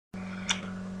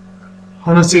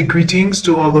I want to say greetings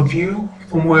to all of you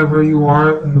from wherever you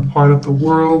are in the part of the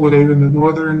world, whether you're in the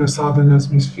northern, the southern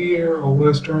hemisphere, or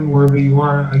western, wherever you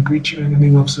are. I greet you in the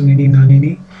name of Sunini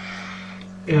Nanini.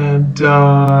 And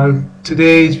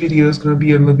today's video is going to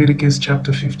be in Leviticus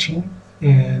chapter 15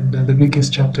 and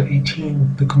Leviticus chapter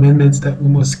 18, the commandments that we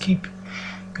must keep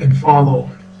and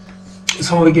follow.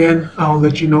 So again, I'll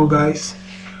let you know, guys,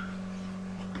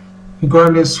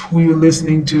 regardless who you're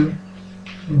listening to,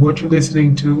 what you're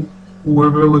listening to,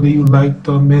 whoever, whether you like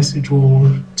the message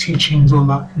or teachings or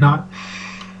not,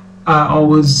 I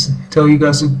always tell you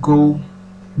guys to go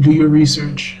do your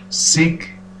research. Seek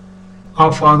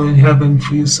our Father in heaven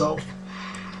for yourself.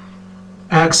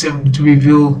 Ask Him to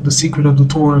reveal the secret of the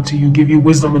Torah to you, give you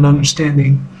wisdom and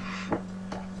understanding,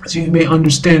 so you may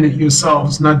understand it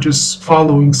yourselves, not just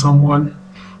following someone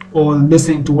or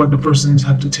listening to what the persons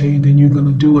have to tell you, then you're going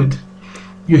to do it.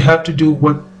 You have to do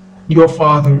what your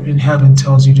Father in heaven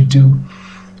tells you to do.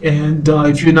 And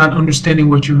if you're not understanding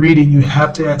what you're reading, you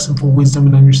have to ask Him for wisdom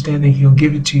and understanding. He'll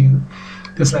give it to you,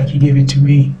 just like He gave it to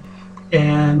me.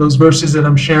 And those verses that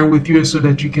I'm sharing with you, so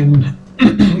that you can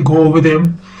go over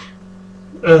them,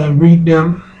 read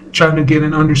them, try to get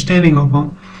an understanding of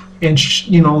them, and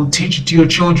teach it to your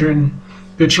children,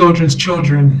 your children's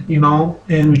children,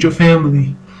 and with your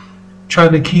family. Try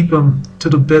to keep them to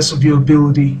the best of your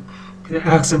ability. And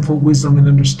ask Him for wisdom and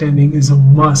understanding is a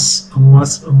must, a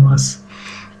must, a must.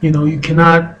 You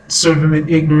cannot serve Him in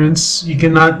ignorance. You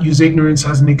cannot use ignorance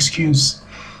as an excuse.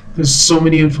 There's so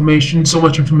much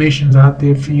information out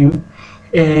there for you.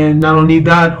 And not only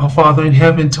that, our Father in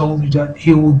heaven told you that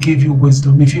He will give you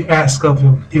wisdom. If you ask of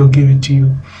Him, He'll give it to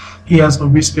you. He has no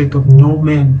respect of no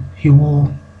man. He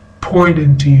will pour it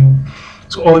into you.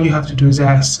 So all you have to do is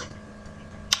ask.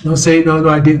 Don't say, no,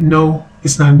 I didn't know.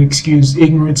 It's not an excuse.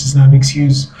 Ignorance is not an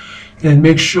excuse. And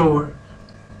make sure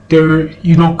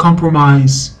you don't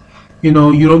compromise. You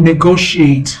don't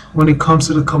negotiate when it comes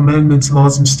to the commandments,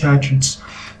 laws, and statutes.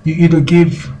 You either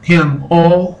give Him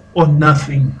all or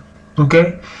nothing.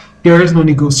 Okay? There is no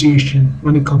negotiation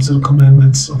when it comes to the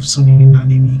commandments of Sunini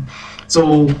Nanini.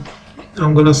 So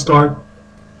I'm going to start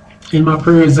in my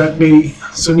prayers that may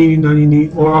Sunini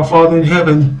Nanini, or our Father in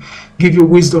heaven, give you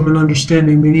wisdom and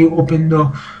understanding. May He open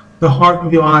the heart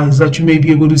of your eyes, that you may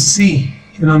be able to see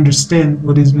and understand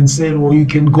what has been said, or you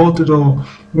can go to the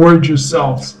word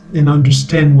yourself and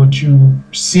understand what you're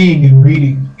seeing and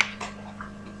reading.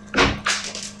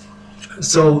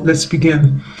 So let's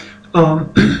begin.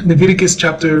 Leviticus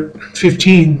chapter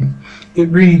 15, it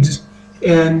reads,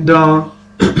 And our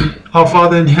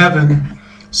Father in heaven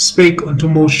spake unto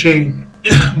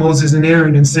Moses and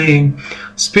Aaron, and saying,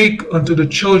 Speak unto the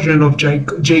children of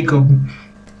Jacob.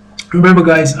 Remember,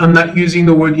 guys, I'm not using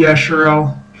the word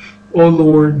Yashar'el or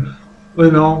Lord.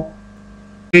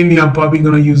 Maybe I'm probably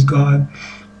going to use God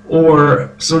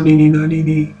or Sunini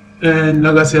Nanini. And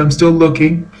like I said, I'm still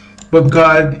looking. But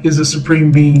God is a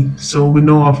supreme being. So we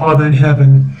know our Father in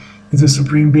heaven is a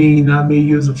supreme being. I may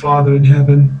use the Father in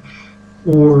heaven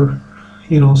or,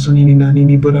 Sunini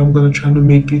Nanini, but I'm going to try to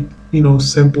make it,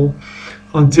 simple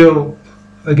until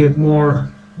I get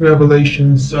more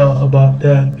revelations about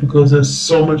that, because there's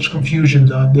so much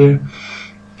confusion out there.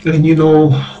 And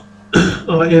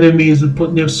our enemies are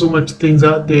putting there so much things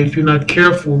out there. If you're not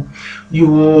careful, you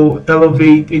will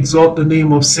exalt the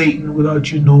name of Satan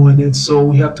without you knowing it. So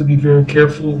we have to be very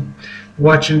careful,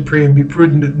 watch and pray, and be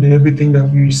prudent in everything that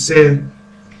we said.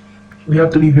 We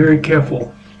have to be very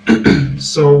careful.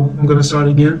 So I'm going to start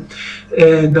again.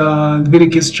 And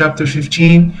Leviticus chapter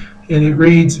 15, and it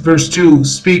reads, verse 2,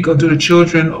 Speak unto the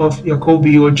children of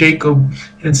Jacob,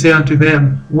 and say unto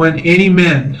them, When any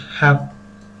man have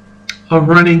a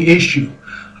running issue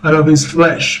out of his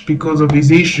flesh, because of his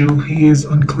issue he is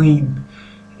unclean,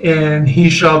 and it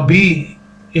shall be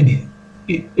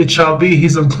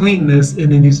his uncleanness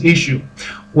and in his issue,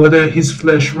 whether his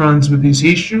flesh runs with his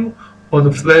issue, or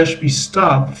the flesh be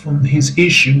stopped from his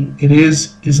issue, it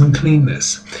is his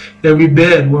uncleanness. Every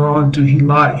bed whereunto he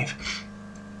lieth,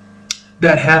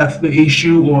 that hath the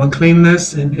issue or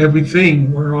uncleanness, and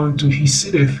everything whereunto he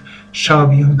sitteth shall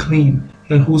be unclean.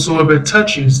 And whosoever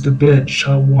touches the bed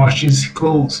shall wash his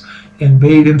clothes, and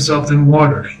bathe himself in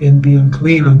water, and be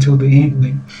unclean until the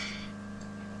evening.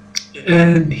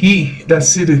 And he that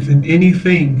sitteth in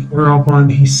anything whereupon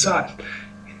he sat,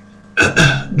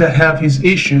 that have his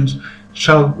issues,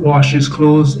 shall wash his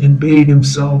clothes, and bathe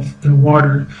himself in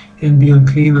water, and be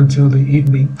unclean until the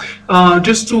evening.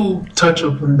 Just to touch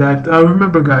upon that,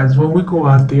 remember, guys, when we go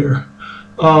out there,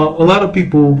 a lot of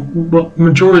people,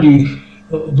 majority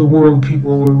the world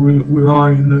people where we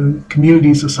are in the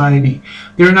community society,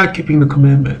 they're not keeping the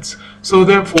commandments. So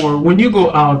therefore, when you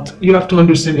go out, you have to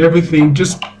understand everything.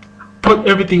 Just put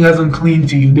everything as unclean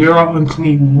to you. They are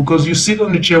unclean because you sit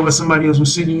on the chair where somebody else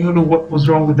was sitting. You don't know what was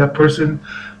wrong with that person,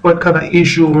 what kind of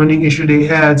issue, running issue they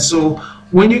had. So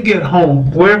when you get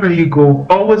home, wherever you go,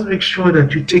 always make sure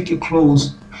that you take your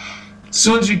clothes. As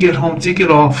soon as you get home, take it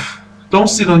off. Don't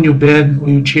sit on your bed or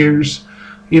your chairs,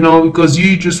 because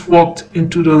you just walked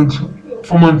into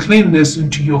from uncleanness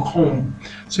into your home.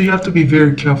 So you have to be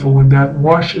very careful with that.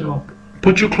 Wash it up.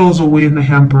 Put your clothes away in the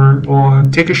hamper or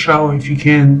take a shower if you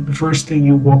can the first thing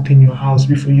you walked in your house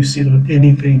before you sit on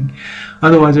anything.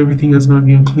 Otherwise, everything is going to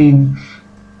be unclean.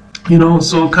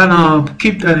 So kind of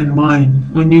keep that in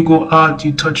mind. When you go out,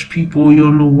 you touch people, you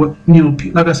don't know what,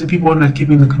 like I said, people are not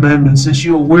keeping the commandments. Since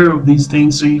you're aware of these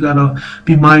things, so you got to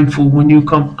be mindful when you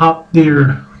come out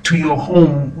there to your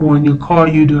home or in your car.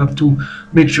 You do have to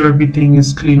make sure everything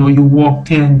is clean, or you walked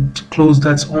in to clothes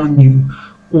that's on you,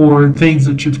 or things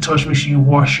that you've touched. Make sure you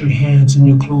wash your hands and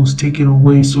your clothes, take it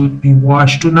away so it be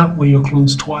washed. Do not wear your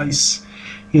clothes twice.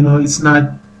 It's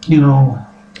not,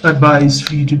 advice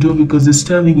for you to do, because it's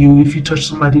telling you if you touch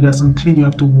somebody that's unclean, you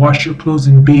have to wash your clothes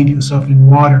and bathe yourself in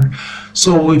water.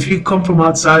 So if you come from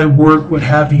outside work, what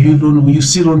have you, you don't know, you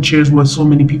sit on chairs where so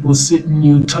many people sit, and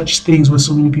you touch things where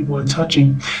so many people are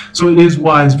touching. So it is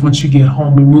wise, once you get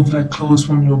home, remove that clothes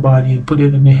from your body and put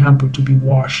it in a hamper to be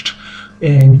washed.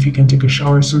 And if you can take a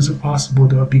shower as soon as possible,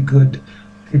 that'll be good.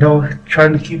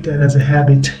 Trying to keep that as a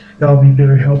habit, that'll be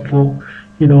very helpful.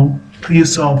 For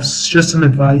yourself, it's just an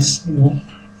advice. You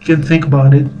can think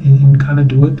about it and kind of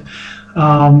do it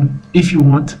if you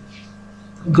want,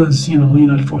 because you're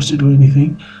not forced to do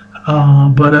anything.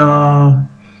 But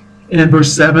in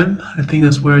verse 7, I think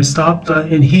that's where I stopped.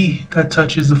 And he that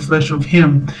touches the flesh of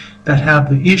him that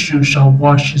have the issue shall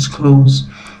wash his clothes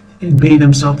and bathe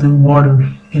himself in water,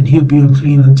 and he'll be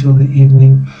unclean until the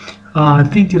evening. I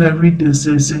think, did I read this?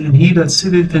 It said, and he that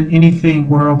sitteth in anything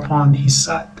whereupon he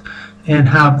sat, and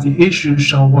have the issue,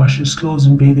 shall wash his clothes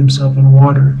and bathe himself in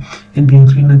water, and be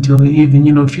unclean until the evening.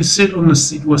 If you sit on the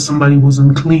seat where somebody was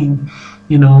unclean,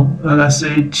 like I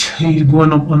said, you're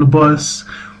going up on the bus,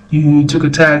 you took a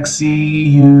taxi,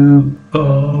 you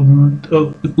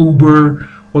Uber,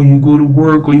 or you go to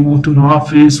work, or you go to an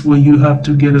office where you have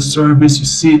to get a service, you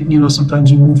sit,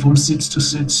 sometimes you move from seats to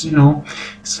seats,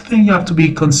 it's a thing you have to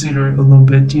be considerate a little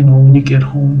bit, when you get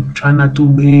home. Try not to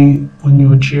lay on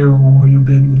your chair or your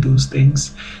bed with those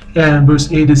things. And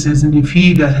verse 8, it says, and if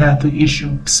he that hath the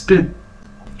issue spit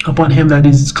upon him that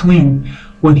is clean,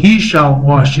 when he shall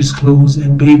wash his clothes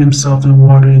and bathe himself in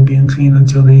water, and be unclean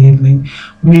until the evening.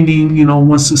 Meaning,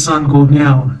 once the sun go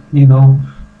down,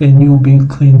 then you'll be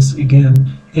cleansed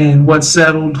again. And what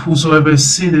settled, whosoever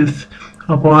sitteth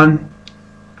upon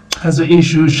as an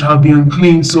issue shall be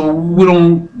unclean. So we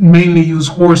don't mainly use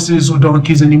horses or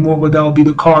donkeys anymore, but that will be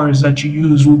the cars that you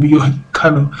use, will be your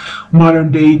kind of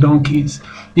modern day donkeys.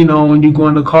 When you go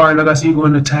in the car, like I said, you go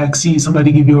in a taxi,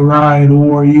 somebody give you a ride,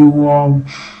 or you're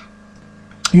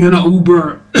in an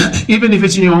Uber, even if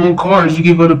it's in your own cars, you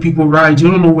give other people rides. You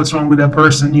don't know what's wrong with that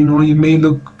person. You may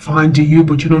look fine to you,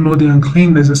 but you don't know the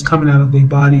uncleanness that's coming out of their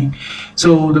body.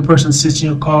 So the person sits in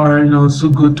your car, it's so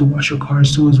good to wash your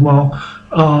cars too as well.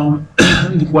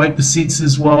 Wipe the seats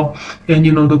as well. And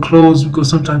the clothes, because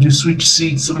sometimes you switch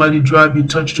seats, somebody drive, you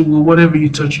touch the wheel, whatever you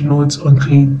touch, it's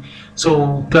unclean.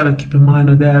 So gotta keep in mind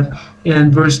of that.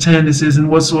 And verse 10, it says, and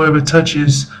whatsoever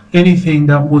touches anything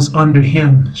that was under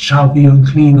him shall be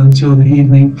unclean until the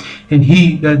evening. And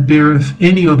he that beareth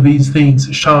any of these things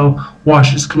shall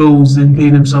wash his clothes and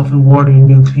bathe himself in water, and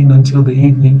be unclean until the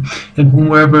evening. And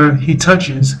whomever he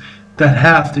touches that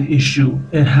hath the issue,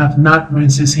 and hath not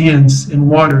rinsed his hands in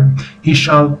water, he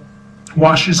shall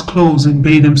wash his clothes and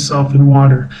bathe himself in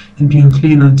water, and be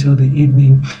unclean until the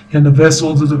evening. And the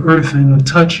vessels of the earthen that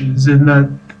touches, and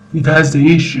that it has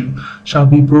the issue, shall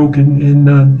be broken,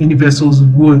 and any vessels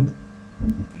of wood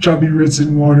shall be rinsed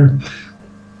in water.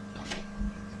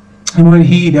 And when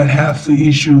he that hath the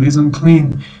issue is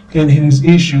unclean in his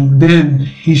issue, then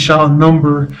he shall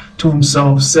number to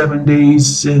himself 7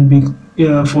 days, and be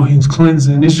for his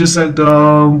cleansing. It's just like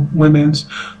the women's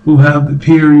who have the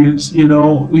periods. You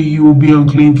will be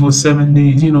unclean for 7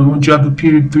 days. Once you have the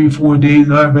period, 3-4 days,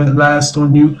 however it lasts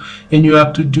on you, and you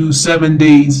have to do 7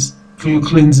 days for your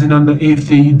cleansing. On the 8th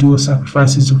day, you do a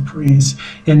sacrifices of praise.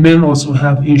 And men also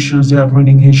have issues. They have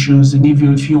running issues, and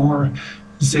even if you are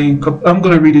Say, I'm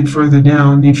going to read it further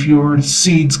down. If your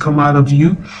seeds come out of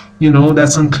you,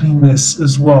 that's uncleanness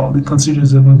as well. It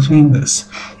considers them uncleanness.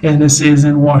 And it says,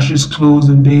 and wash his clothes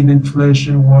and bathe in flesh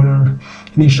and water,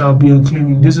 and he shall be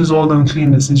unclean. This is all the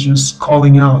uncleanness. It's just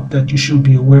calling out that you should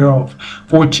be aware of.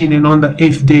 14, and on the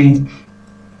 8th day,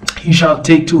 he shall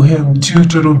take to him 2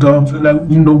 turtle doves. We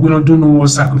don't do no more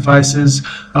sacrifices.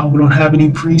 We don't have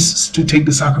any priests to take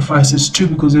the sacrifices to,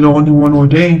 because they're the only one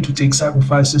ordained to take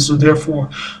sacrifices. So therefore,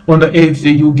 on the 8th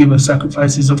day, you'll give us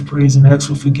sacrifices of praise and ask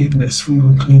for forgiveness for your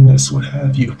uncleanness, what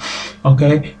have you.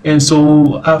 Okay? And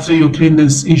so after your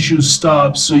cleanness issue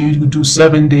stops, so you do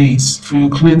 7 days for your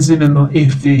cleansing, and on the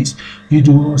 8th days, you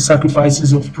do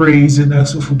sacrifices of praise and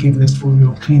ask for forgiveness for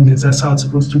your cleanness. That's how it's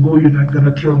supposed to go. You're not going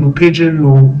to kill no pigeon,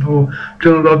 no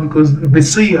turtle dove, because the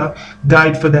Messiah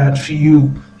died for that, for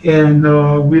you. And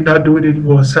we're not doing any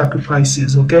more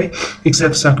sacrifices, okay?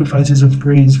 Except sacrifices of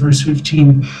praise. Verse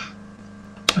 15.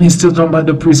 He's still talking about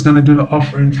the priest going to do the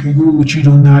offering for you, which you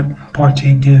do not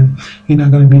partake in. You're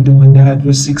not going to be doing that.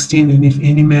 Verse 16. And if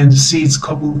any man's seeds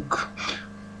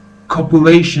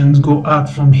copulations go out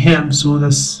from him, so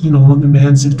that's the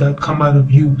man's, if that come out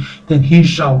of you, then he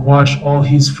shall wash all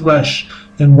his flesh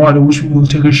in water, which we will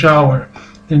take a shower,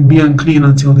 and be unclean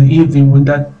until the evening. When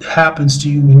that happens to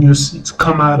you, when your seeds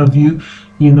come out of you,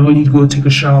 you go take a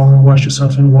shower and wash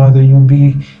yourself in water. You'll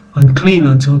be unclean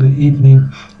until the evening.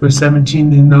 Verse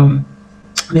 17. And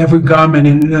every garment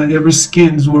and every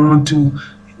skins whereunto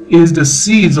is the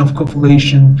seeds of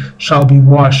copulation shall be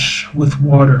washed with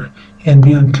water, and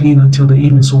be unclean until the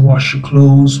evening. So wash your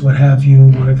clothes, what have you,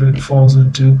 whatever it falls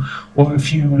into. Or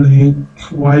if you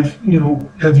wife,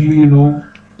 have you,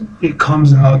 it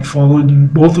comes out following you.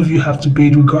 Both of you have to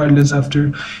bathe regardless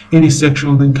after any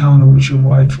sexual encounter with your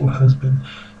wife or husband.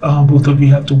 Both of you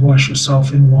have to wash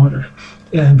yourself in water.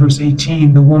 And verse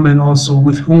 18, the woman also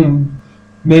with whom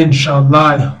men shall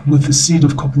lie with the seed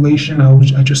of copulation,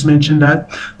 I just mentioned that,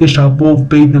 they shall both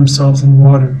bathe themselves in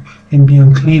water and be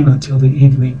unclean until the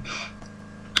evening.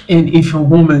 And if a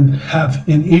woman have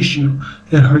an issue,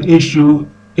 and her issue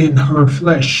in her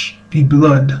flesh be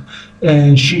blood,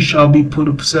 and she shall be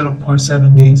set apart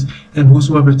 7 days, and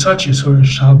whosoever touches her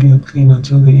shall be unclean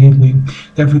until the evening.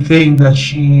 Everything that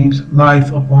she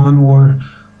lieth upon, or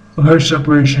her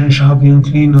separation, shall be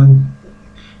unclean.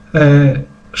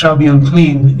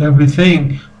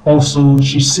 Everything also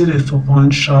she sitteth upon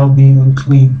shall be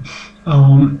unclean.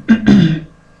 And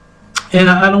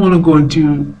I don't want to go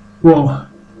into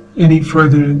any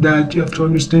further than that. You have to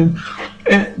understand,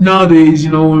 nowadays,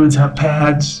 women have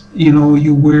pads,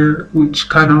 you wear, which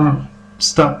kind of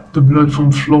stop the blood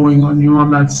from flowing on you.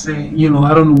 I'm not saying,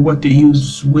 I don't know what they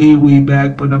use way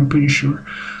back, but I'm pretty sure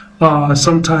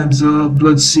sometimes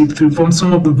blood seep through from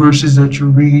some of the verses that you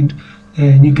read.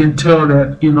 And you can tell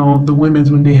that, the women,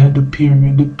 when they had the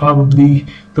period,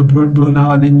 the blood blown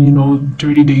out in,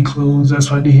 dirty-day clothes.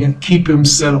 That's why they had keep them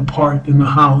set apart in the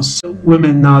house.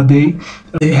 Women nowadays,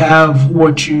 they have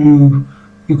what you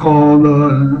call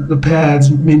the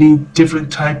pads, many different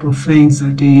type of things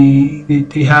that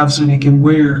they have so they can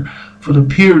wear for the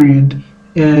period.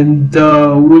 And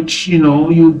which, you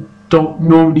don't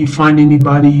normally find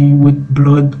anybody with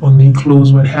blood on their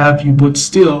clothes, what have you, but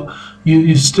still,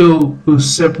 you still will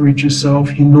separate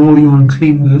yourself. Your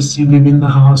uncleanness. You live in the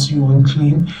house, you're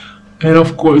unclean. And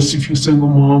of course, if you're a single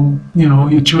mom,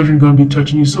 your children are going to be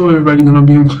touching you, so everybody's going to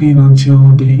be unclean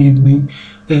until the evening.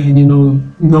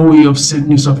 And no way of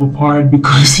setting yourself apart,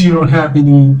 because you don't have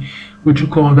any, what you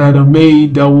call that, a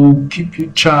maid that will keep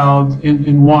your child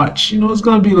and watch. It's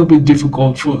going to be a little bit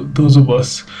difficult for those of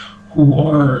us who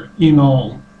are,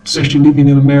 especially living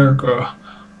in America.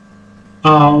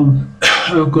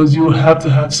 Because you have to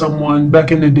have someone.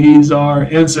 Back in the days, our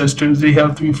ancestors, they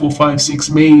have 3, 4, 5, 6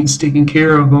 maids taking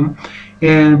care of them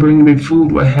and bringing them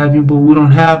food, what have you, but we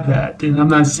don't have that. And I'm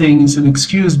not saying it's an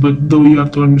excuse, but though you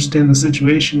have to understand the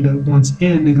situation that one's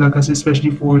in, like I said,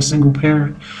 especially for a single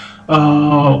parent,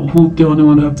 who the only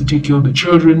one who have to take care of the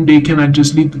children. They cannot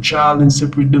just leave the child and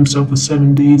separate themselves for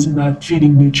 7 days and not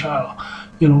feeding their child,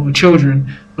 children.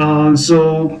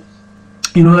 So,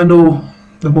 I know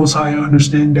the Most High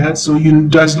understand that. So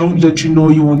as long that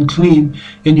you're unclean,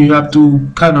 and you have to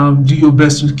kind of do your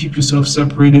best to keep yourself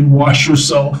separated, wash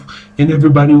yourself, and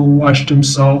everybody will wash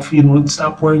themselves.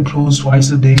 Stop wearing clothes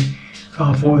twice a day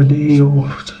for a day, or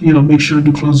make sure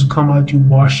the clothes come out, you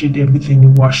wash it, everything, you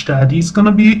wash that. It's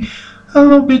gonna be a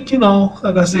little bit,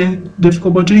 like I said,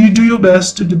 difficult, but you do your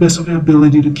best to the best of your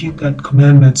ability to keep that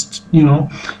commandments,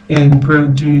 and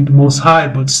pray to the Most High.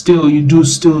 But still, you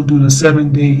still do the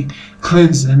 7-day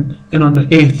cleansing, and on the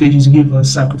 8th day, you give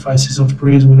us sacrifices of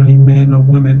praise, whether any man or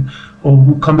women, or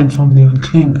who coming from the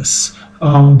uncleanness.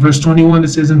 Verse 21, it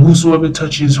says, and whosoever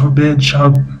touches her bed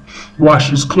shall wash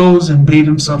his clothes and bathe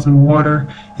himself in water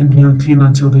and be unclean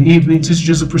until the evening. This is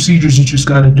just the procedures you just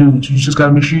got to do. You just got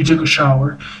to make sure you take a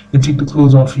shower and take the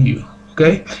clothes off of you.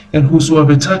 Okay? And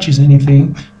whosoever touches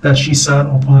anything that she sat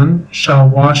upon shall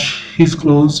wash his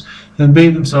clothes and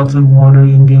bathe himself in water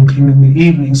and be unclean in the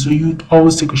evening. So you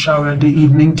always take a shower at the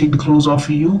evening, take the clothes off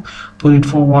of you, put it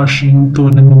for washing, throw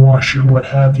it in the washer, what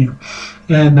have you.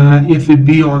 And if it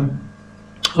be on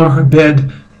her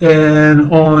bed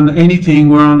and on anything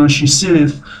whereon she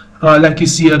sitteth, like you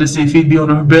see others say, if it be on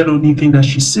her bed or anything that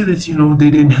she sitteth, you know,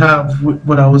 they didn't have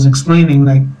what I was explaining,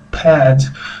 like pads,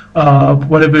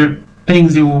 whatever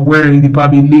things they were wearing, they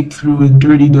probably leaked through and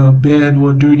dirtied the bed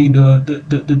or dirtied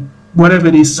the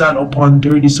whatever they sat upon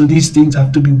dirty. So these things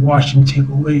have to be washed and taken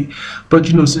away. But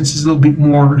you know, since it's a little bit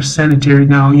more sanitary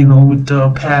now, you know, with the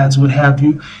pads, what have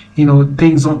you, you know,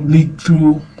 things don't leak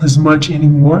through as much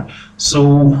anymore.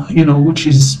 So, you know, which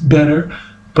is better.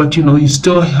 But you know, you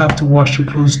still have to wash your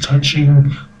clothes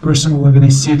touching person, whether they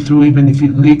sit through, even if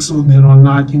it leaks on it or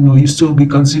not, you know, you still be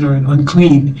considered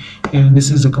unclean. And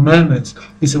this is a commandment.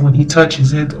 He said, when he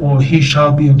touches it, or he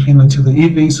shall be unclean until the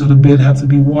evening. So the bed have to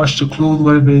be washed, the clothes,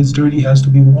 whatever is dirty, has to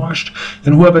be washed.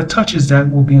 And whoever touches that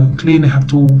will be unclean. They have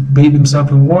to bathe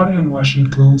himself in water and wash his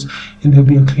clothes, and they'll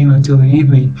be unclean until the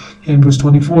evening. And verse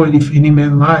 24, if any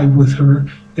man lie with her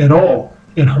at all,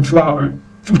 and her flower,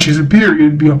 which is a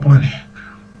period, be upon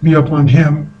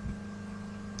him,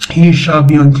 he shall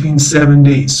be unclean 7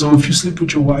 days. So if you sleep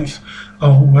with your wife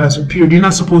who has a period, you're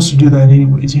not supposed to do that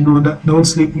anyways. You know that, don't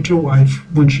sleep with your wife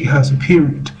when she has a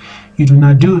period. You do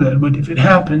not do that. But if it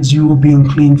happens, you will be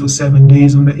unclean for 7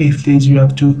 days. On the 8th day, you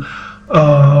have to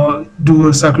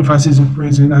do sacrifices of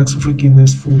praise and ask for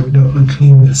forgiveness for the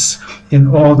uncleanness.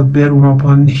 And all the bed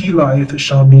whereupon he lieth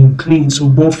shall be unclean. So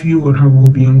both you and her will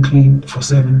be unclean for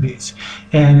 7 days.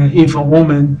 And if a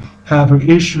woman have her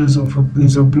issues of her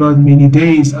bleeds of blood many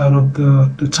days out of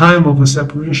the time of her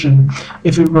separation,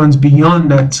 if it runs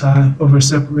beyond that time of her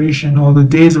separation, all the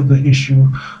days of the issue,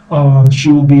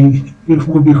 it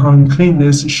will be her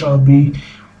uncleanness. It shall be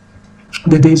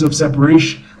the days of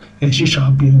separation, and she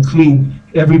shall be unclean.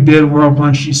 Every bed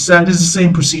whereupon she sat is the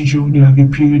same procedure when you have your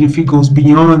period. If it goes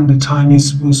beyond the time it's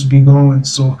supposed to be going,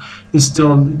 so it's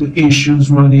still the issues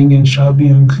running, and shall be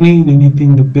unclean.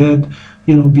 Anything the bed,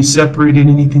 you know, be separated.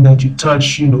 Anything that you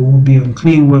touch, you know, will be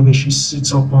unclean. Whether she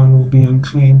sits upon will be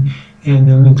unclean, and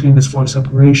then uncleanness for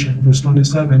separation. Verse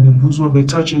 27, and whosoever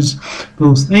touches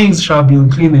those things shall be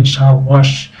unclean, and shall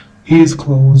wash his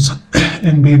clothes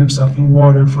and bathe himself in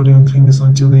water for the uncleanness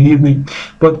until the evening.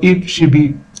 But if she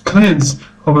be cleansed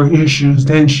of her issues,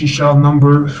 then she shall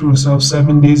number through herself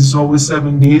 7 days. It's always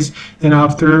 7 days, and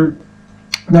after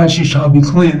that she shall be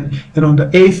clean. And on the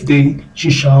 8th day she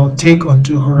shall take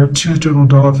unto her 2 turtle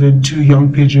doves and 2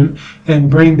 young pigeons, and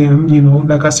bring them, you know,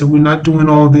 like I said, we're not doing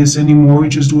all this anymore. We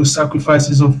just do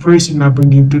sacrifices of praise and not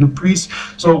bring them to the priest.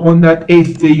 So on that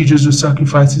 8th day you just do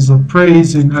sacrifices of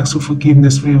praise and ask for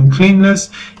forgiveness for your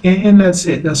uncleanness, and that's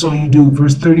it. That's all you do.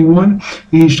 Verse 31,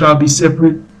 he shall be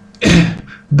separate.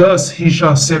 Thus he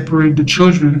shall separate the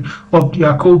children of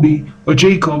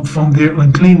Jacob from their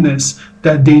uncleanness,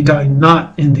 that they die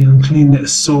not in the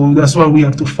uncleanness. So that's why we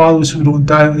have to follow, so we don't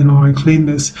die in our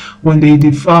uncleanness. When they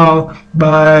defile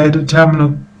by the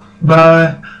tabernacle,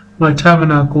 by my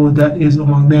tabernacle that is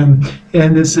among them.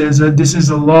 And it says that this is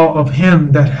the law of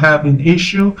him that have an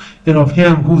issue, and of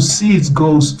him whose seeds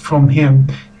goes from him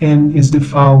and is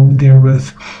defiled therewith,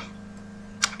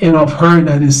 and of her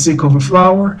that is sick of a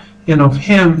flower, and of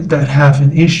him that hath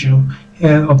an issue,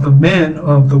 and of the man,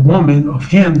 of the woman, of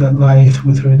him that lieth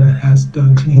with her that has the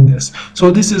uncleanness.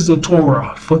 So this is the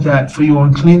Torah for that, for your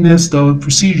uncleanness, the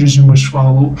procedures you must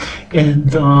follow.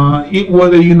 And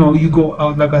whether, you know, you go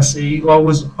out, like I say, you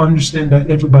always understand that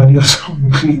everybody else is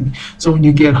unclean. So when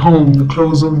you get home, the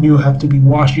clothes on you have to be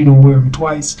washed. You don't wear them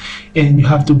twice, and you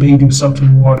have to bathe yourself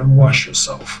in water and wash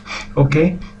yourself.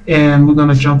 Okay? And we're going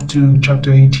to jump to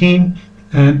chapter 18,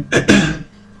 and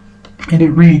and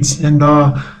it reads, and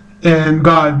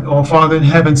God, our Father in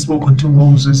heaven, spoke unto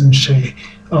Moses and say,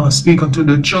 speak unto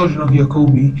the children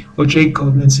of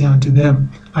Jacob, and say unto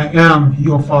them, I am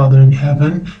your Father in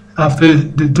heaven. After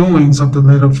the doings of the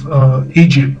land of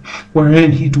Egypt,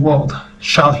 wherein he dwelt,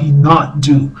 shall he not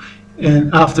do?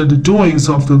 And after the doings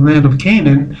of the land of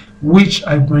Canaan, which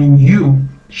I bring you,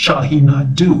 shall he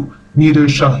not do? Neither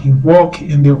shall he walk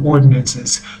in their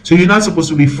ordinances. So you're not supposed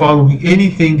to be following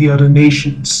anything the other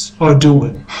nations are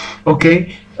doing.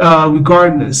 Okay?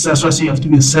 Regardless, that's why you have to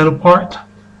be set apart.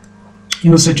 You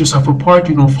don't set yourself apart.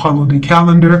 You don't follow the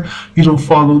calendar. You don't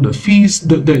follow the feast,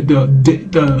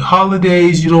 the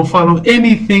holidays. You don't follow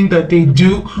anything that they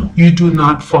do. You do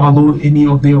not follow any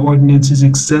of their ordinances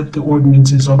except the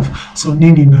ordinances of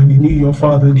your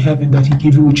Father in heaven that He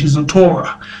gave you, which is the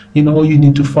Torah. You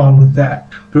need to follow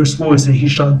that. Verse 4 says, He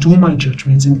shall do my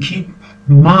judgments and keep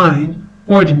mine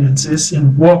ordinances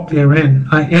and walk therein.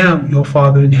 I am your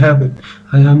Father in heaven.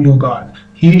 I am your God.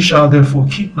 He shall therefore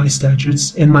keep my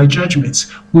statutes and my judgments,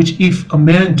 which if a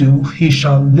man do, he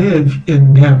shall live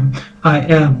in them. I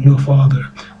am your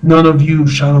Father. None of you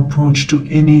shall approach to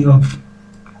any of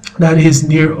that is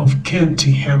near of kin to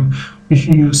him,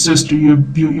 your sister, your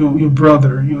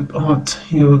brother, your aunt,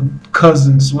 your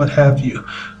cousins, what have you,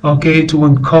 okay, to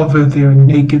uncover their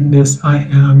nakedness. I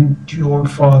am your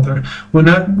Father. When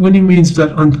it means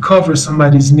that uncover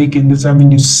somebody's nakedness, I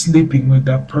mean you're sleeping with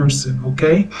that person,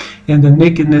 okay? And the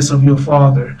nakedness of your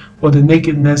father or the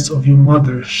nakedness of your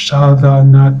mother shall thou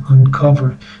not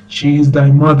uncover. She is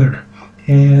thy mother,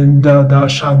 and thou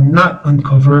shalt not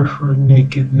uncover her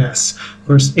nakedness.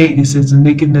 Verse 8, it says, the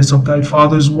nakedness of thy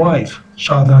father's wife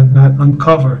shalt thou not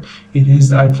uncover. It is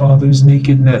thy father's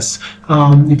nakedness.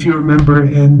 If you remember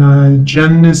in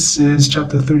Genesis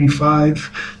chapter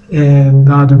 35, and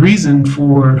the reason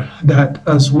for that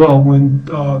as well, when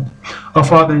our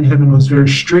Father in heaven was very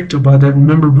strict about that.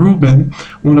 Remember Reuben,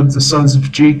 one of the sons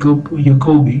of Jacob,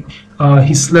 Jacobi,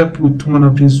 he slept with one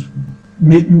of his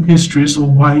mistress or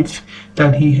wife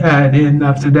that he had, and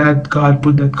after that God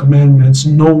put that commandments: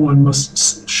 no one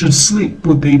should sleep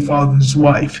with their father's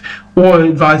wife,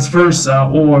 or vice versa,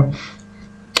 or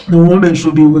the woman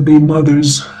should be with their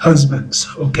mother's husbands.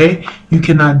 Okay, you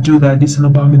cannot do that. It's an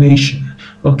abomination.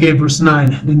 Okay, verse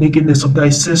 9, the nakedness of thy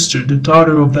sister, the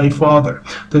daughter of thy father,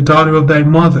 the daughter of thy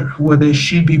mother, whether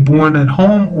she be born at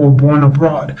home or born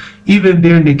abroad, even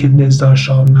their nakedness thou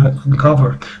shalt not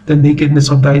uncover. The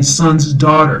nakedness of thy son's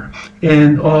daughter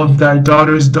and of thy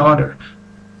daughter's daughter,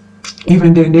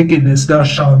 even their nakedness thou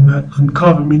shalt not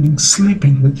uncover, meaning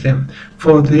sleeping with them,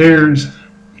 for theirs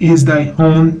is thy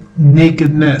own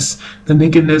nakedness. The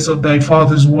nakedness of thy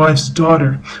father's wife's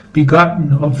daughter,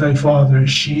 begotten of thy father,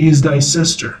 she is thy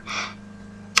sister.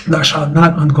 Thou shalt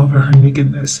not uncover her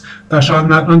nakedness. Thou shalt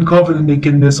not uncover the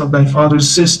nakedness of thy father's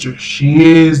sister. She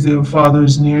is thy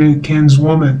father's near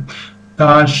kinswoman.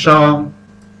 Thou shalt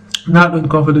not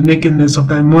uncover the nakedness of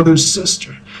thy mother's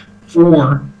sister,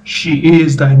 for she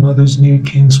is thy mother's near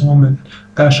kinswoman.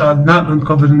 Thou shalt not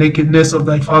uncover the nakedness of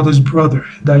thy father's brother.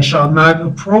 Thou shalt not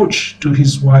approach to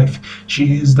his wife.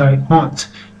 She is thy aunt.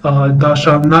 Thou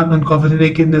shalt not uncover the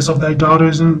nakedness of thy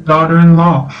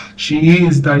daughter-in-law. She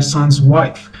is thy son's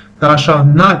wife. Thou shalt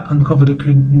not uncover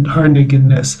her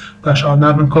nakedness. Thou shalt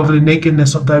not uncover the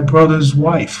nakedness of thy brother's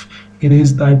wife. It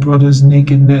is thy brother's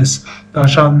nakedness. Thou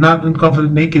shalt not uncover the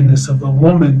nakedness of a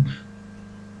woman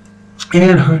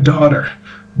and her daughter.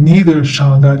 Neither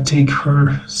shall thou take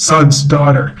her son's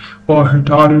daughter or her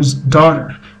daughter's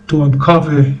daughter to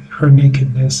uncover her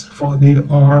nakedness, for they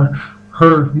are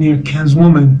her near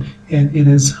kinswoman, and it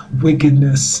is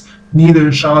wickedness.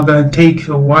 Neither shall thou take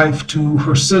a wife to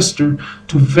her sister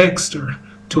to vex her,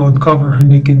 to uncover her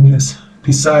nakedness,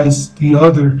 besides the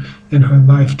other in her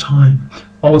lifetime.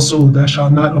 Also, thou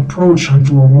shalt not approach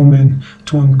unto a woman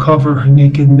to uncover her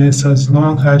nakedness, as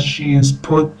long as she is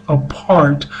put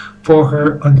apart for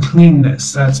her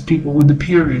uncleanness. That's people with the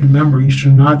period. Remember, you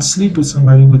should not sleep with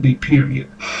somebody with a period.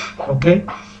 Okay?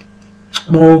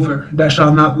 Moreover, thou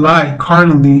shalt not lie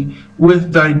carnally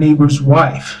with thy neighbor's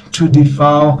wife, to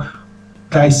defile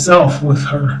thyself with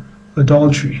her.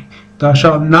 Adultery. Thou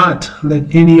shalt not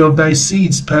let any of thy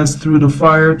seeds pass through the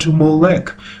fire to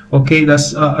Molech. Okay,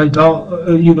 that's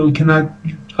you cannot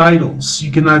idols.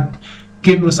 You cannot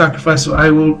give a sacrifice to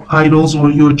idols or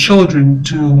your children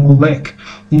to Molech.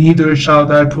 Neither shalt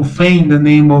thou profane the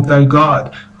name of thy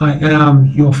God. I am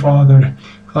your Father.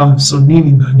 So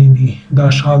thou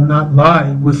shalt not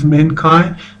lie with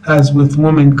mankind as with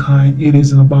womankind. It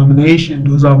is an abomination.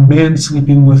 Those are men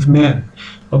sleeping with men.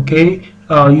 Okay?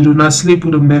 You do not sleep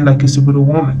with a man like you sleep with a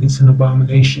woman. It's an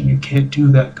abomination. You can't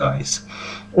do that, guys.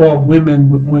 Or women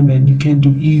with women. You can't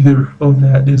do either of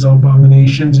that. There's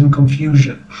abominations and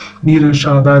confusion. Neither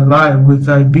shalt thou lie with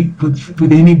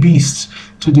with any beast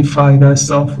to defy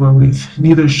thyself wherewith.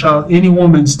 Neither shall any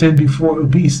woman stand before a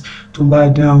beast to lie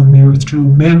down there. Through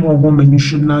man or woman, you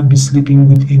should not be sleeping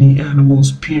with any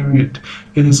animals, period.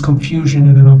 It is confusion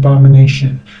and an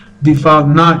abomination. Defile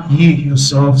not ye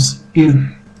yourselves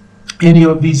in any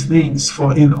of these things.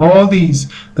 For in all these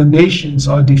the nations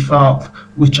are defiled,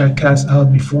 which I cast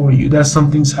out before you. That's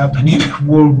something's happening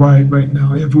worldwide right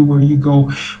now, everywhere you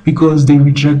go, because they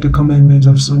reject the commandments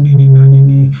of Sunini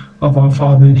Nanini of our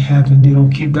Father in heaven. They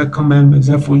don't keep that commandments.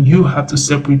 Therefore, you have to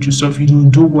separate yourself. You don't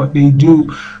do what they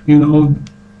do, you know.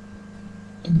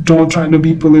 Don't try to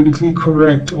be politically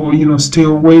correct, or stay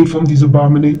away from these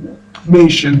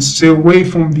abominations. Stay away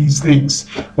from these things.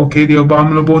 Okay, they're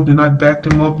abominable. Do not back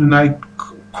them up. Do not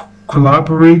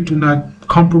collaborate. Do not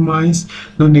compromise.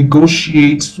 Don't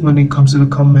negotiate when it comes to the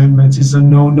commandments. It's a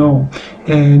no.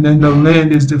 And then the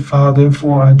land is defiled.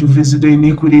 Therefore, I do visit the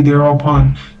iniquity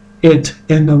thereupon it,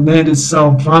 and the land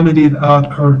itself vomited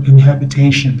out her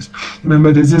inhabitations.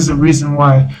 Remember, this is the reason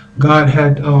why God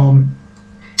had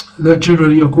the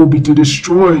children of Jacob to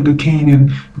destroy the Canaan,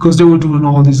 because they were doing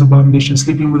all these abominations,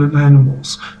 sleeping with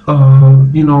animals,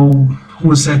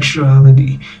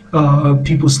 homosexuality,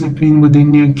 people sleeping with their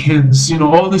near kins,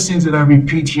 all these things that I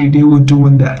repeat here, they were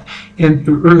doing that. And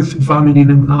the earth vomited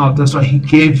them out. That's why he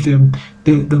gave them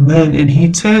the land. And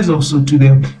he says also to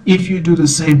them, if you do the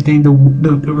same thing, the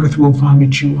earth will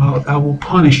vomit you out. I will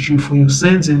punish you for your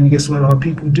sins. And guess what our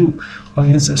people do? Our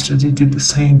ancestors, they did the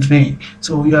same thing.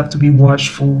 So you have to be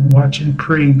watchful, watch and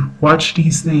pray. Watch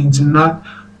these things and not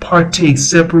partake.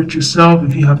 Separate yourself.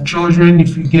 If you have children,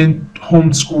 if you can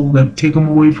homeschool them, take them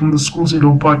away from the schools. They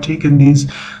don't partake in these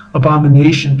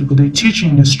abominations, because they're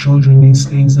teaching these children these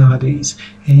things nowadays,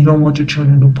 and you don't want your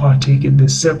children to partake in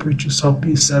this. Separate yourself,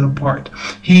 be set apart.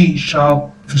 He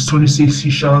shall, verse 26, he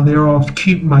shall thereof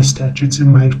keep my statutes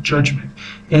and my judgment,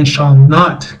 and shall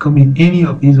not commit any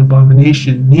of these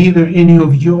abominations, neither any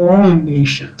of your own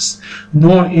nations,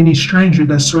 nor any stranger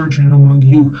that sojourn among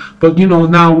you. But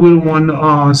now we're one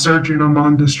sojourn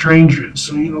among the strangers.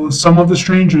 So some of the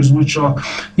strangers, which are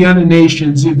the other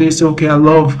nations, if they say, okay, I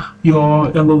love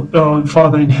your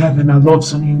Father in heaven, I love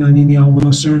Sunni, I want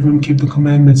to serve him, keep the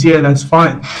commandments. Yeah, that's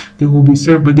fine. They will be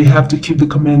served, but they have to keep the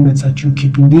commandments that you're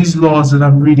keeping. These laws that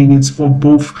I'm reading, it's for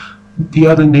both the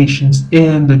other nations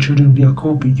and the children of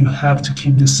Jacob. You have to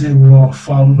keep the same law,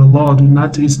 follow the law.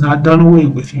 It's not done away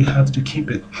with. You have to keep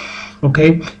it.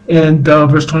 Okay, and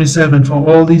verse 27, for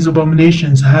all these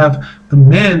abominations have the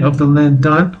men of the land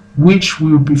done, which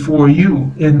were before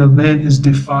you, and the land is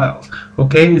defiled.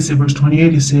 Okay, it's in verse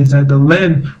 28, it says that the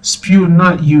land spewed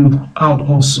not you out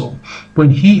also,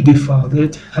 when he defiled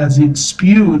it, has it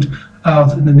spewed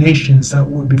out the nations that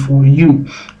were before you.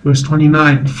 Verse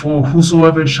 29, for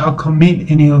whosoever shall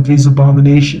commit any of these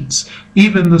abominations,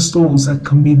 even the souls that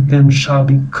commit them shall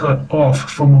be cut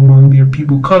off from among their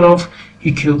people. Cut off,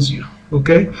 he kills you.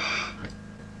 Okay?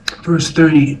 Verse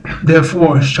 30,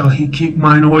 therefore shall he keep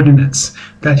mine ordinance,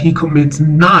 that he commits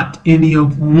not any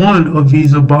of one of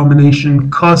these abominable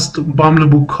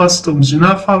customs. Do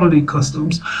not follow the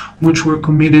customs which were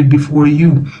committed before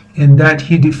you, and that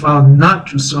he defile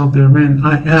not yourself therein.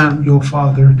 I am your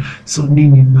Father. So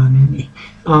nini nanini.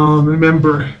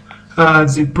 Remember,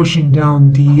 as they're pushing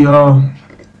down the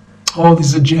all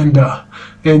this agenda,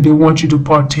 and they want you to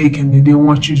partake in it, they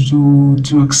want you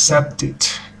to accept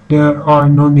it. There are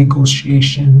no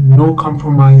negotiation, no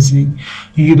compromising.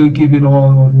 You either give it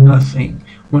all or nothing.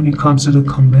 When it comes to the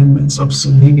commandments of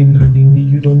Sunni and Nanini,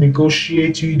 you don't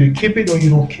negotiate. You either keep it or you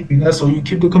don't keep it. That's all. You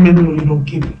keep the commandment or you don't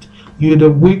keep it. You're either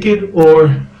wicked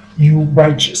or you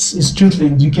righteous. It's two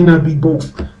things. You cannot be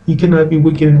both. You cannot be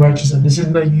wicked and righteous. And this is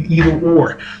not you either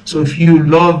or. So if you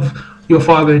love your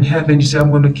Father in heaven, you say,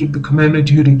 I'm going to keep the commandment.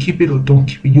 You either keep it or don't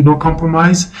keep it. You don't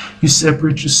compromise. You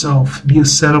separate yourself. Be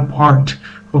set apart.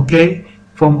 Okay,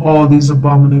 from all these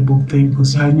abominable things,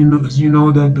 because you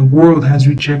know that the world has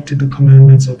rejected the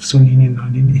commandments of Sunni and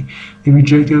Nanini. They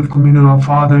rejected the commandment of our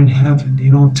Father in heaven. They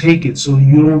don't take it, so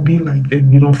you don't be like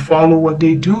them. You don't follow what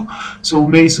they do. So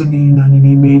may Sunni and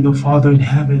Nanini, may the Father in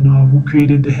heaven, who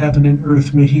created the heaven and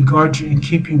earth, may he guard you and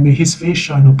keep you. May his face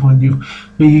shine upon you.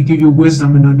 May he give you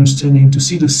wisdom and understanding to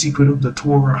see the secret of the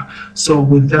Torah. So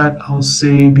with that, I'll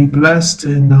say be blessed,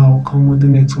 and I'll come with the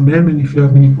next commandment. If you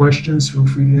have any questions, feel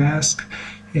free to ask,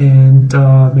 and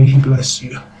may he bless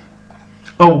you.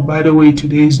 Oh, by the way,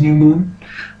 today is new moon.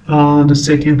 The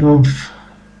 2nd of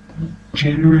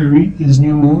January is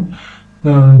new moon.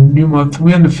 The new month.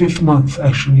 We're in the 5th month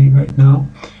actually right now.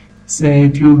 Say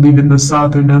if you live in the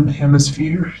southern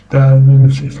hemisphere, we're in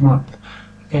the 5th month.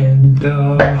 And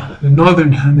the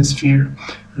northern hemisphere,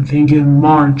 I think in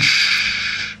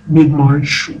March,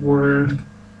 mid-March or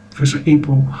 1st of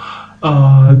April,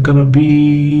 gonna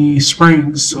be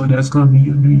spring, so that's gonna be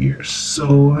your New Year's.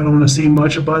 So I don't want to say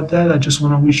much about that. I just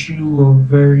want to wish you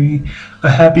a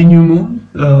happy new moon,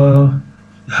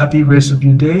 happy rest of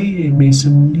your day, and may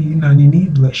Sunni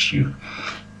Nanini bless you.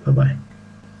 Bye bye.